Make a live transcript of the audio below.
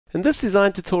In this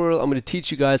design tutorial, I'm going to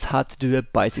teach you guys how to do a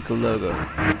bicycle logo.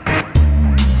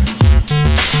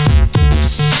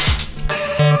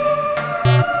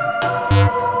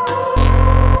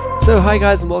 So hi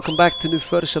guys and welcome back to a new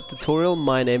Photoshop tutorial.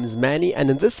 My name is Manny,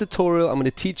 and in this tutorial I'm going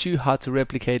to teach you how to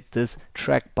replicate this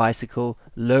track bicycle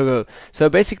logo. So I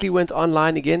basically went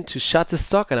online again to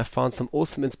Shutterstock and I found some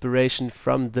awesome inspiration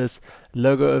from this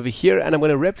logo over here, and I'm going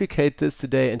to replicate this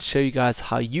today and show you guys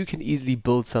how you can easily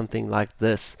build something like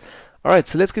this. Alright,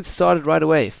 so let's get started right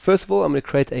away. First of all, I'm going to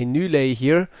create a new layer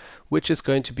here, which is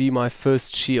going to be my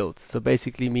first shield. So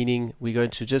basically meaning we're going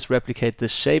to just replicate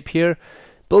this shape here,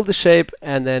 build the shape,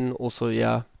 and then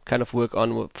also kind of work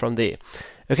on from there.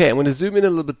 Okay, I'm going to zoom in a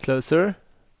little bit closer,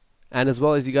 and as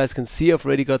well as you guys can see, I've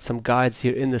already got some guides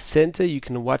here in the center. You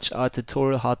can watch our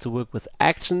tutorial how to work with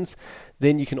actions,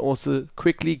 then you can also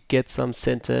quickly get some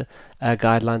center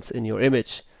guidelines in your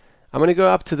image. I'm going to go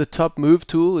up to the top move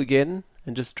tool again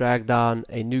and just drag down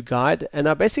a new guide, and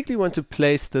I basically want to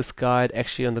place this guide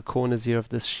actually on the corners here of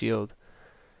this shield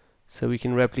so we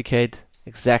can replicate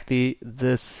exactly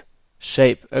this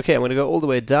shape. Okay, I'm going to go all the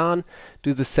way down,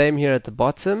 do the same here at the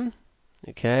bottom,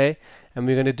 okay, and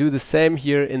we're going to do the same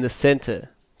here in the center,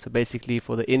 so basically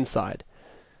for the inside.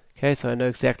 Okay, so I know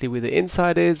exactly where the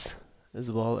inside is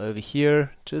as well over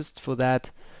here, just for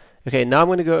that. Okay, now I'm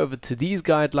going to go over to these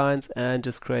guidelines and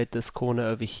just create this corner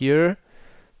over here.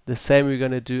 The same we're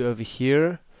going to do over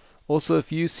here. Also,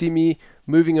 if you see me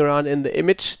moving around in the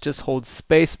image, just hold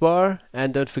spacebar,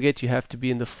 and don't forget you have to be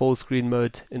in the full screen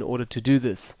mode in order to do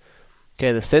this.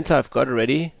 Okay, the center I've got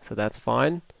already, so that's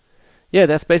fine. Yeah,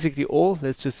 that's basically all.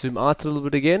 Let's just zoom out a little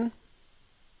bit again.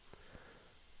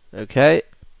 Okay,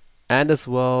 and as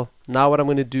well, now what I'm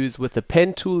going to do is with the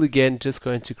pen tool again, just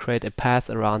going to create a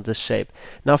path around this shape.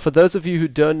 Now for those of you who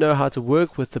don't know how to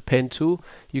work with the pen tool,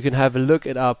 you can have a look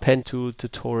at our pen tool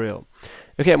tutorial.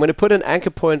 Okay, I'm going to put an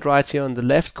anchor point right here on the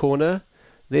left corner,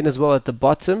 then as well at the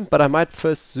bottom, but I might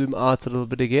first zoom out a little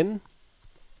bit again.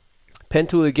 Pen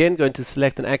tool again, going to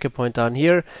select an anchor point down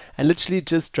here and literally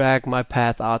just drag my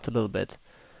path out a little bit.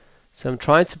 So I'm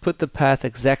trying to put the path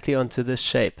exactly onto this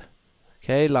shape.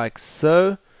 Okay, like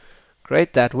so.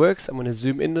 Great, that works. I'm going to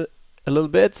zoom in a little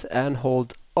bit and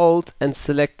hold Alt and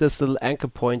select this little anchor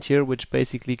point here, which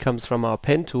basically comes from our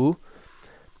pen tool.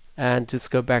 And just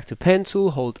go back to pen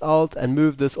tool, hold Alt, and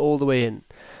move this all the way in.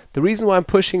 The reason why I'm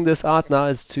pushing this out now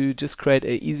is to just create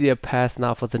an easier path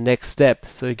now for the next step.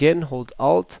 So again, hold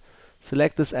Alt,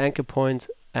 select this anchor point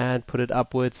and put it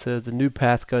upwards so the new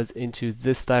path goes into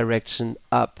this direction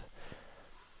up.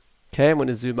 Okay, I'm going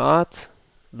to zoom out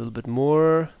a little bit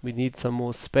more. We need some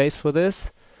more space for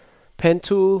this. Pen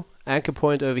tool, anchor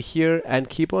point over here, and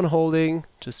keep on holding.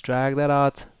 Just drag that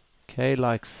out. Okay,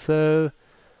 like so.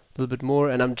 A little bit more,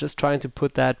 and I'm just trying to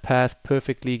put that path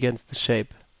perfectly against the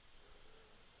shape.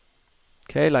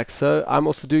 Okay, like so. I'm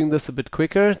also doing this a bit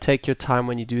quicker. Take your time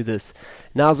when you do this.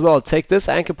 Now as well, take this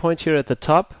anchor point here at the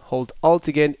top, hold Alt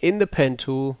again in the pen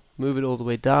tool, move it all the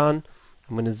way down.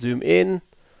 I'm going to zoom in,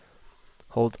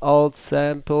 hold Alt,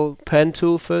 sample, pen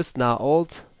tool first, now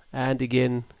Alt, and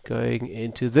again going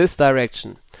into this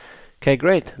direction. Okay,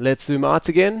 great. Let's zoom out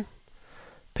again.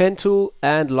 Pen tool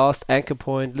and last anchor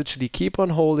point, literally keep on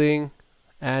holding,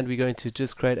 and we're going to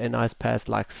just create a nice path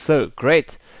like so.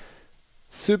 Great.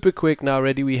 Super quick. Now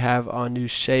ready, we have our new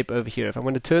shape over here. If I'm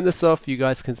going to turn this off, you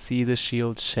guys can see the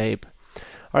shield shape.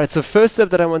 Alright, so first step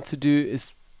that I want to do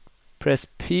is press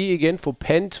P again for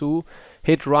pen tool,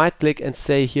 hit right click and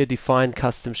say here define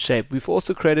custom shape. We've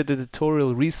also created a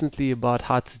tutorial recently about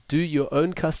how to do your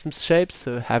own custom shapes,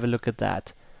 so have a look at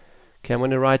that. Okay, I'm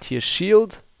going to write here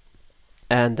shield,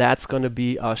 and that's going to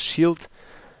be our shield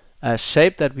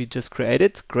shape that we just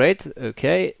created. Great.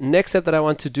 Okay, next step that I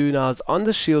want to do now is on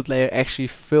the shield layer actually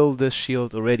fill this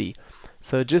shield already.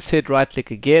 So just hit right click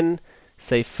again,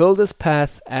 say fill this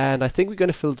path, and I think we're going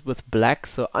to fill it with black.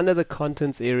 So under the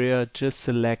contents area, just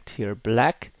select here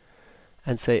black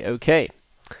and say OK.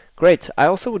 Great. I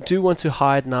also do want to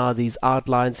hide now these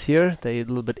outlines here. They're a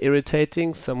little bit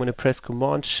irritating, so I'm going to press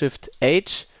Command Shift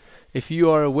H. If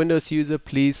you are a Windows user,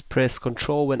 please press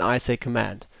Control when I say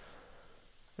Command.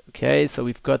 Okay, so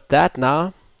we've got that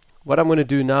now. What I'm going to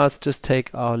do now is just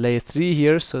take our layer 3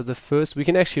 here. So the first, we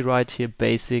can actually write here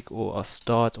basic or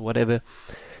start or whatever.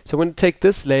 So I'm going to take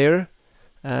this layer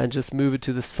and just move it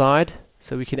to the side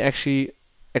so we can actually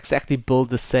exactly build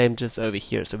the same just over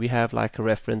here. So we have like a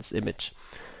reference image.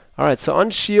 Alright, so on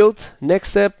shield, next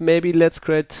step, maybe let's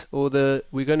create, we're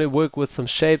going to work with some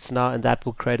shapes now, and that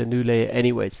will create a new layer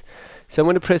anyways. So I'm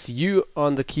going to press U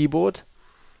on the keyboard.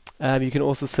 You can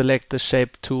also select the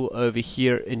shape tool over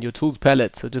here in your tools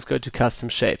palette. So just go to custom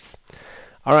shapes.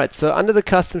 Alright, so under the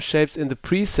custom shapes in the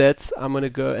presets, I'm going to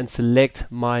go and select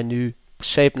my new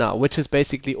shape now, which is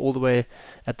basically all the way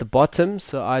at the bottom.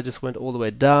 So I just went all the way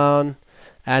down,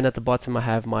 and at the bottom I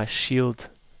have my shield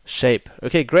shape.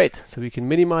 Okay, great. So we can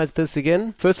minimize this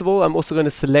again. First of all, I'm also going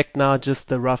to select now just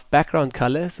the rough background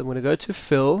color. So I'm going to go to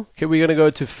fill. Okay, we're going to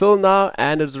go to fill now,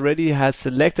 and it already has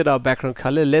selected our background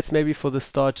color. Let's maybe for the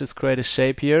start just create a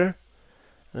shape here.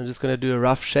 I'm just going to do a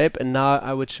rough shape, and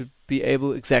now should be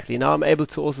able, exactly, now I'm able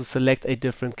to also select a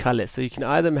different color. So you can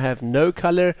either have no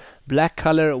color, black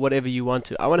color, or whatever you want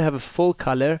to. I want to have a full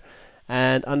color,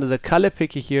 and under the color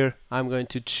picker here, I'm going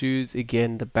to choose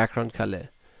again the background color.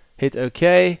 Hit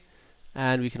OK,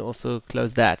 and we can also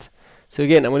close that. So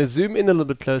again, I'm going to zoom in a little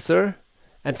bit closer,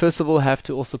 and first of all have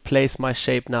to also place my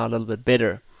shape now a little bit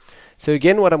better. So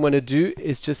again, what I'm going to do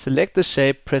is just select the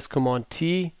shape, press Command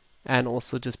T, and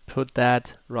also just put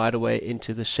that right away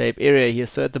into the shape area here.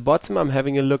 So at the bottom I'm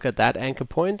having a look at that anchor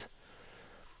point.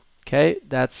 Okay,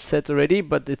 that's set already,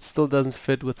 but it still doesn't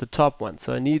fit with the top one,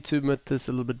 so I need to make this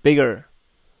a little bit bigger.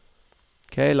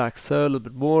 Okay, like so, a little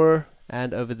bit more,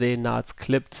 and over there now it's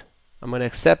clipped. I'm going to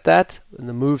accept that. In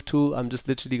the move tool, I'm just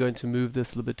literally going to move this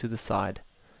a little bit to the side.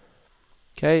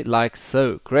 Okay, like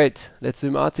so. Great. Let's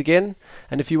zoom out again,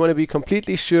 and if you want to be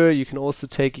completely sure, you can also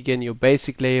take again your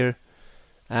basic layer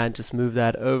and just move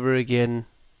that over again.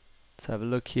 Let's have a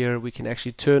look here. We can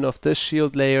actually turn off this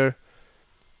shield layer.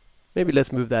 Maybe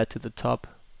let's move that to the top.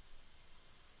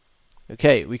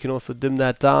 Okay, we can also dim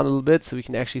that down a little bit so we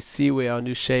can actually see where our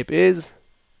new shape is.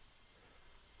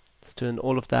 Let's turn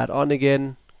all of that on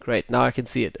again. Great, now I can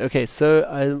see it. Okay,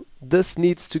 so this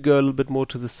needs to go a little bit more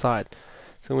to the side.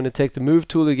 So I'm going to take the move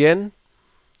tool again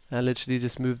and literally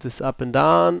just move this up and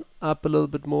down, up a little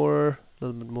bit more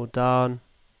down.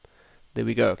 There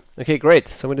we go. Okay, great.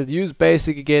 So I'm going to use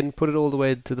basic again, put it all the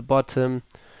way to the bottom,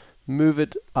 move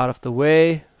it out of the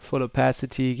way, full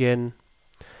opacity again.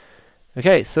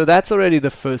 Okay, so that's already the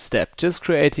first step, just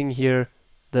creating here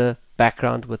the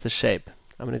background with the shape.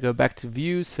 I'm going to go back to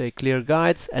view, say clear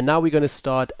guides, and now we're going to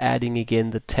start adding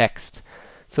again the text.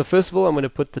 So first of all, I'm going to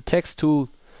put the text tool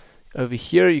over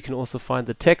here. You can also find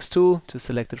the text tool to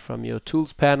select it from your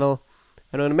tools panel.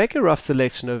 And I'm going to make a rough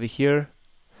selection over here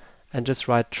and just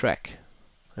write track.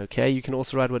 Okay, you can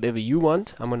also write whatever you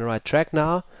want. I'm going to write track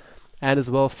now, and as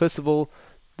well, first of all,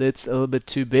 it's a little bit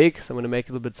too big, so I'm going to make it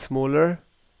a little bit smaller.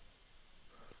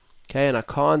 Okay, and I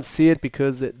can't see it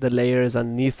because the layer is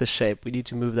underneath the shape. We need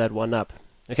to move that one up.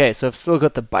 Okay, so I've still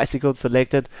got the bicycle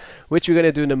selected, which we're going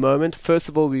to do in a moment. First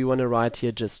of all, we want to write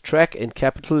here just track in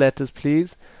capital letters,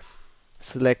 please.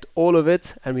 Select all of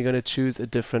it, and we're going to choose a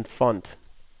different font.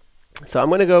 So I'm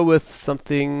going to go with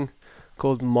something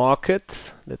called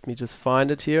Market. Let me just find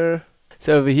it here.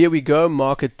 So over here we go,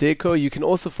 Market Deco. You can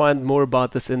also find more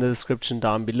about this in the description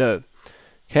down below.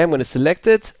 Okay, I'm going to select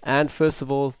it, and first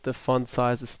of all, the font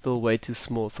size is still way too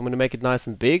small, so I'm going to make it nice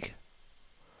and big.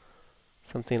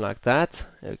 Something like that.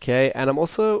 Okay, and I'm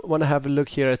also want to have a look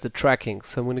here at the tracking.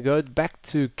 So I'm going to go back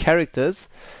to characters,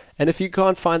 and if you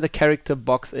can't find the character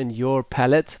box in your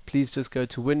palette, please just go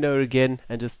to window again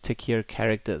and just tick here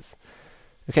characters.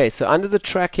 Okay, so under the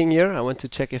tracking here, I want to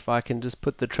check if I can just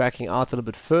put the tracking out a little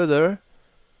bit further.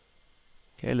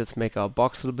 Okay, let's make our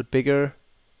box a little bit bigger.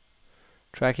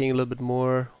 Tracking a little bit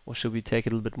more, or should we take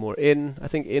it a little bit more in? I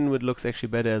think inward looks actually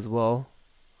better as well.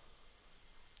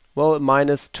 Well,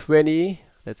 -20.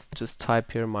 Let's just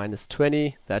type here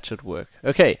 -20. That should work.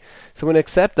 Okay, so I'm going to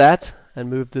accept that and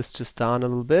move this just down a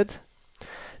little bit.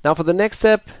 Now for the next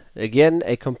step, again,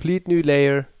 a complete new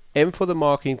layer, M for the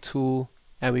marking tool,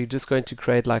 and we're just going to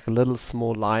create like a little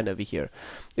small line over here.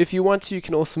 If you want to, you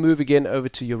can also move again over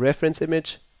to your reference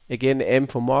image. Again, M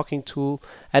for marking tool,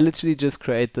 and literally just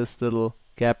create this little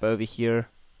gap over here.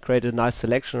 Create a nice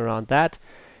selection around that.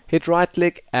 Hit right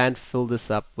click and fill this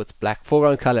up with black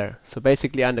foreground color. So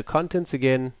basically under contents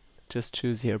again, just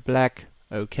choose here black.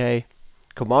 Okay.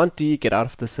 Command D, get out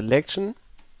of the selection.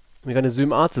 We're going to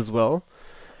zoom out as well,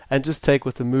 and just take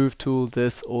with the move tool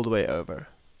this all the way over.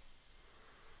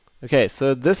 Okay,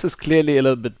 so this is clearly a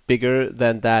little bit bigger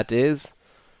than that is,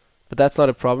 but that's not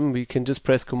a problem. We can just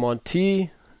press Command T.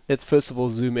 Let's first of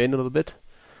all zoom in a little bit.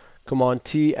 Command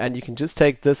T, and you can just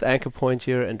take this anchor point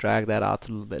here and drag that out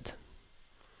a little bit.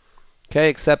 Okay,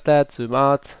 accept that, zoom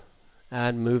out,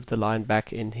 and move the line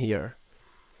back in here.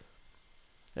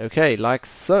 Okay, like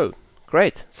so.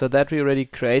 Great, so that we already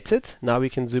created. Now we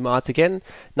can zoom out again.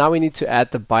 Now we need to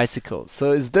add the bicycle.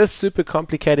 So is this super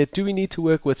complicated? Do we need to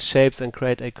work with shapes and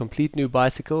create a complete new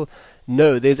bicycle?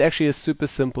 No, there's actually a super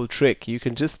simple trick. You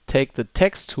can just take the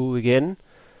text tool again,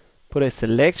 put a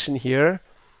selection here.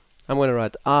 I'm going to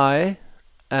write I,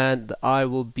 and the I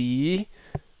will be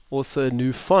also a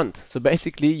new font. So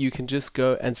basically you can just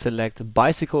go and select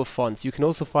bicycle fonts. You can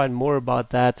also find more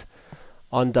about that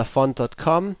on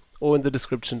dafont.com or in the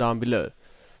description down below.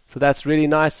 So that's really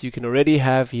nice. You can already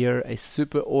have here a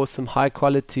super awesome high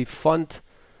quality font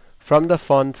from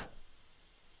Dafont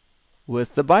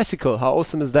with the bicycle. How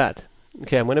awesome is that?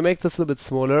 Okay, I'm going to make this a little bit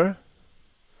smaller,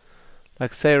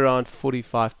 like say around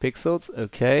 45 pixels.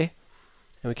 Okay,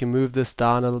 and we can move this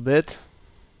down a little bit,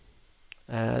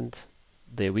 and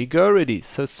there we go already.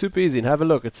 So super easy, and have a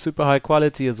look, it's super high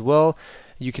quality as well.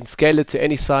 You can scale it to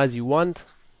any size you want.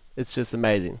 It's just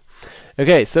amazing.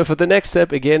 Okay, so for the next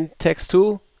step, again, text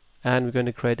tool, and we're going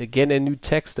to create again a new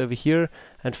text over here.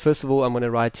 And first of all, I'm going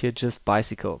to write here just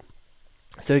bicycle.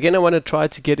 So again, I want to try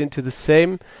to get into the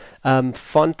same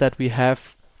font that we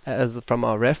have as from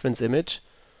our reference image.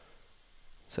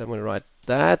 So I'm going to write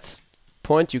that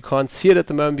point. You can't see it at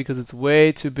the moment because it's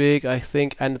way too big, I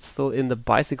think, and it's still in the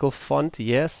bicycle font.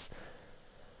 Yes.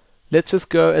 Let's just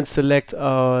go and select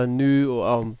our new or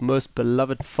our most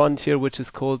beloved font here, which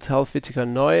is called Helvitica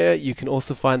Neue. You can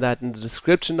also find that in the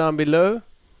description down below.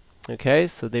 Okay,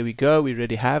 so there we go. We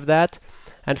already have that.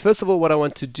 And first of all, what I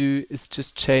want to do is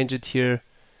just change it here.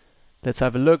 Let's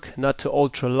have a look. Not to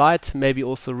ultra light, maybe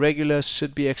also regular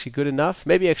should be actually good enough.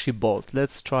 Maybe actually bold.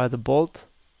 Let's try the bold.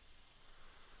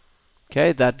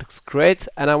 Okay, that looks great.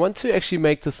 And I want to actually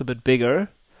make this a bit bigger.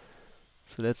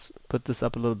 So let's put this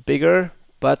up a little bigger,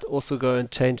 but also go and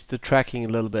change the tracking a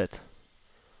little bit.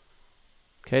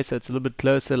 Okay, so it's a little bit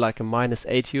closer, like a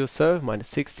 -80 or so,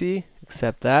 -60,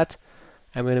 accept that.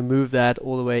 I'm going to move that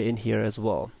all the way in here as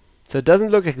well. So it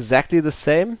doesn't look exactly the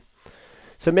same.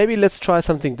 So maybe let's try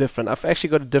something different. I've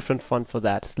actually got a different font for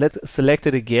that. Let's select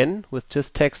it again with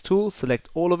just text tool, select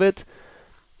all of it.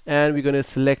 And we're going to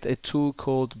select a tool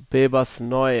called Bebas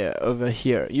Neue over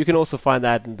here. You can also find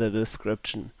that in the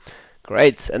description.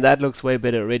 Great, and that looks way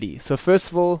better already. So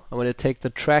first of all, I'm going to take the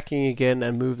tracking again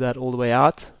and move that all the way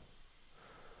out.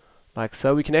 Like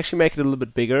so. We can actually make it a little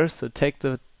bit bigger. So take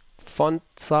the font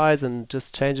size and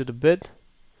just change it a bit.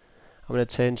 I'm going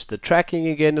to change the tracking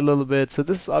again a little bit. So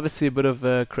this is obviously a bit of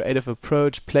a creative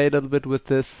approach. Play a little bit with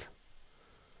this.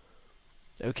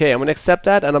 Okay, I'm going to accept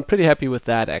that, and I'm pretty happy with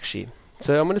that actually.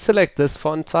 So I'm going to select this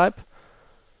font type.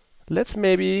 Let's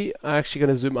maybe, I'm actually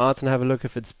going to zoom out and have a look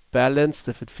if it's balanced,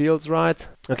 if it feels right.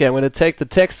 Okay, I'm going to take the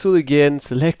text tool again,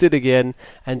 select it again,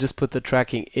 and just put the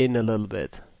tracking in a little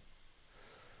bit.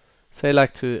 Say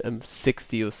like to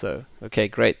 60 or so. Okay,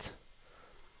 great.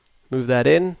 Move that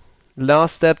in.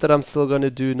 Last step that I'm still going to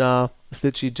do now is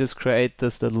literally just create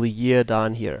this little year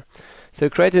down here. So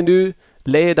create a new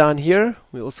layer down here.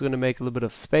 We're also going to make a little bit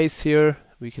of space here.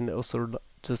 We can also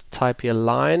just type here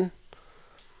line.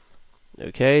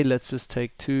 Okay, let's just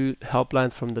take two help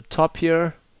lines from the top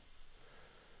here.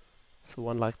 So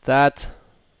one like that,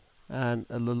 and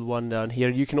a little one down here.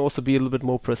 You can also be a little bit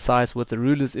more precise with the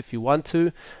rulers if you want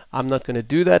to. I'm not going to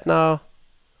do that now.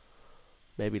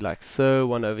 Maybe like so,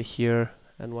 one over here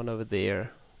and one over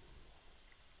there.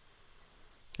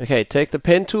 Okay, take the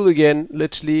pen tool again.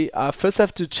 Literally, I first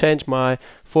have to change my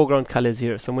foreground colors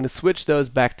here. So I'm going to switch those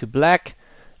back to black,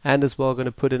 and as well going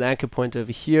to put an anchor point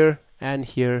over here and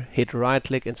here, hit right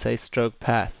click and say stroke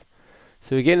path.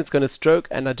 So again, it's going to stroke,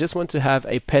 and I just want to have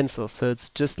a pencil, so it's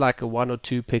just like a 1 or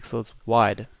 2 pixels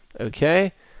wide.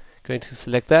 Okay, going to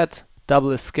select that, double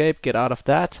escape, get out of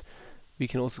that. We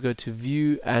can also go to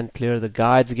view and clear the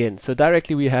guides again. So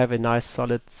directly we have a nice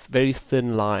solid, very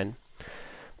thin line.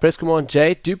 Press Command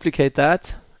J, duplicate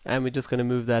that, and we're just going to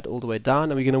move that all the way down,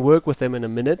 and we're going to work with them in a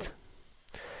minute.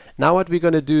 Now what we're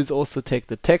going to do is also take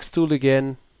the text tool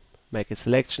again, make a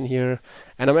selection here,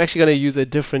 and I'm actually going to use a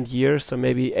different year, so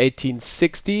maybe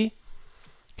 1860.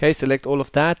 Okay, select all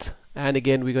of that, and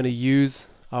again we're going to use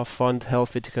our font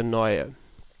Helvitica Neue.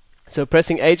 So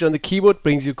pressing H on the keyboard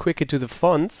brings you quicker to the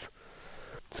fonts.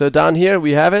 So down here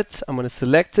we have it. I'm going to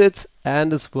select it,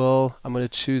 and as well I'm going to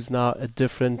choose now a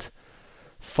different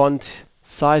font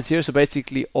size here, so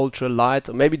basically ultra light,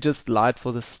 or maybe just light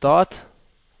for the start.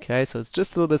 Okay, so it's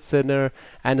just a little bit thinner,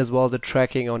 and as well the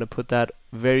tracking, I want to put that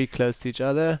very close to each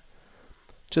other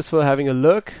just for having a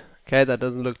look. Okay, that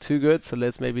doesn't look too good, so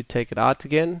let's maybe take it out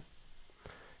again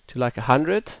to like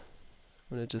 100.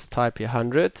 I'm going to just type here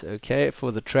 100, okay,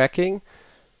 for the tracking,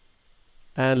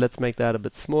 and let's make that a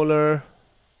bit smaller.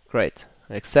 Great,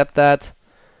 accept that,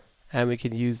 and we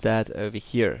can use that over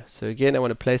here. So again, I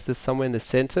want to place this somewhere in the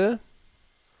center.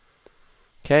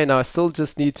 Okay, now I still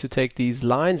just need to take these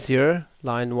lines here,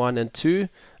 line 1 and 2.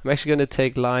 I'm actually going to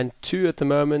take line 2 at the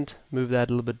moment, move that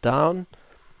a little bit down.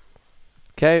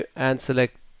 Okay, and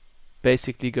select,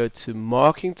 basically go to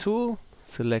marking tool,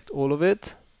 select all of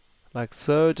it, like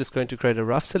so. Just going to create a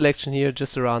rough selection here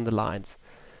just around the lines.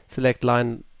 Select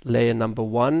line layer number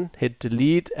 1, hit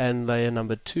delete, and layer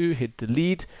number 2, hit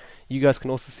delete. You guys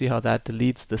can also see how that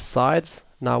deletes the sides.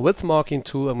 Now with marking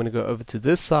tool, I'm going to go over to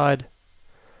this side,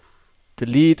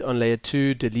 delete on layer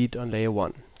 2, delete on layer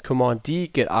 1. Command D,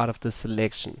 get out of the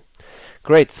selection.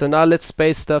 Great, so now let's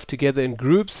space stuff together in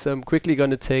groups. So I'm quickly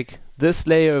going to take this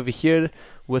layer over here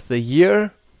with the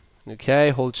year. Okay,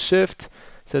 hold shift.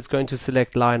 So it's going to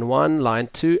select line 1, line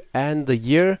 2, and the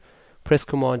year. Press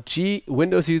Command G.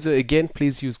 Windows user, again,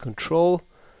 please use Control.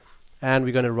 And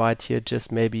we're going to write here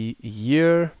just maybe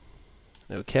year.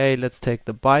 Okay, let's take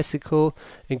the bicycle,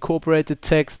 incorporate the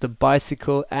text, the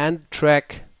bicycle, and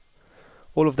track.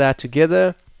 All of that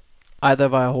together, either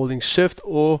via holding shift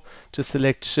or just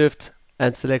select shift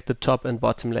and select the top and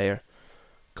bottom layer.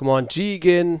 Command G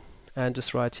again, and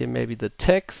just write here maybe the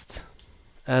text.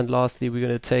 And lastly, we're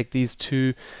going to take these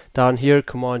two down here,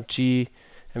 Command G,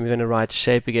 and we're going to write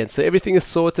shape again. So everything is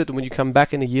sorted, and when you come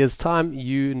back in a year's time,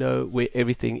 you know where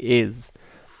everything is.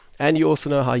 And you also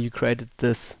know how you created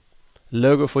this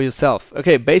logo for yourself.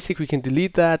 Okay, basic, we can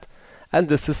delete that, and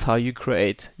this is how you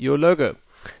create your logo.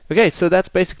 Okay, so that's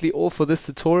basically all for this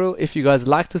tutorial. If you guys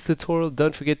like this tutorial,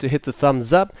 don't forget to hit the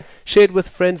thumbs up, share it with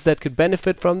friends that could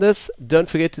benefit from this. Don't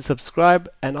forget to subscribe,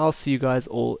 and I'll see you guys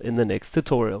all in the next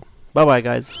tutorial. Bye bye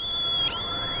guys.